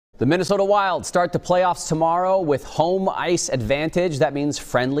The Minnesota Wild start the playoffs tomorrow with home ice advantage. That means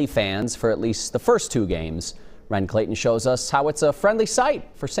friendly fans for at least the first two games. Ren Clayton shows us how it's a friendly site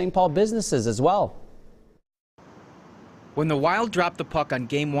for St. Paul businesses as well. When the Wild drop the puck on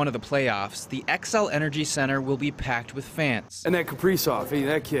Game 1 of the playoffs, the XL Energy Center will be packed with fans. And that Kaprizov,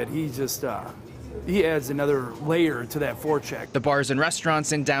 that kid, he adds another layer to that forecheck. The bars and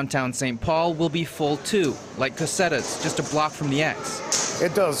restaurants in downtown St. Paul will be full too, like Casetta's, just a block from the X.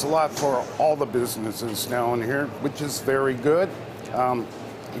 It does a lot for all the businesses down here, which is very good.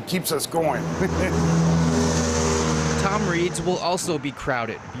 It keeps us going. Tom Reed's will also be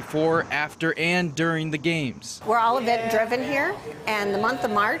crowded before, after, and during the games. We're all event driven here, and the month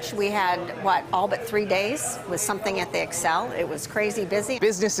of March we had, all but 3 days with something at the XL. It was crazy busy.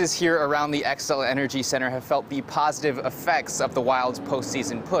 Businesses here around the XL Energy Center have felt the positive effects of the Wild's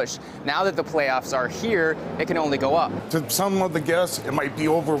postseason push. Now that the playoffs are here, it can only go up. To some of the guests, it might be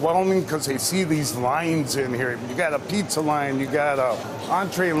overwhelming because they see these lines in here. You got a pizza line, you got a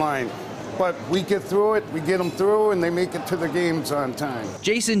entree line. But we get through it, we get them through, and they make it to the games on time.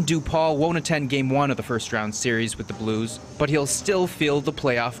 Jason DuPaul won't attend Game 1 of the first-round series with the Blues, but he'll still feel the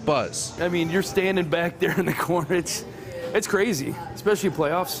playoff buzz. I mean, you're standing back there in the corner. It's crazy, especially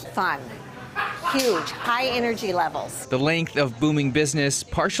playoffs. Fun. Huge, high energy levels. The length of booming business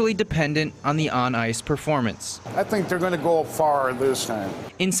partially dependent on the on-ice performance. I think they're going to go far this time.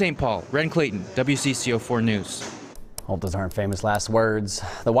 In St. Paul, Ren Clayton, WCCO4 News. Hope those aren't famous last words.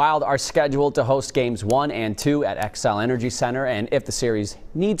 The Wild are scheduled to host games 1 and 2 at XL Energy Center, and if the series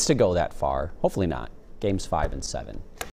needs to go that far, hopefully not, games 5 and 7.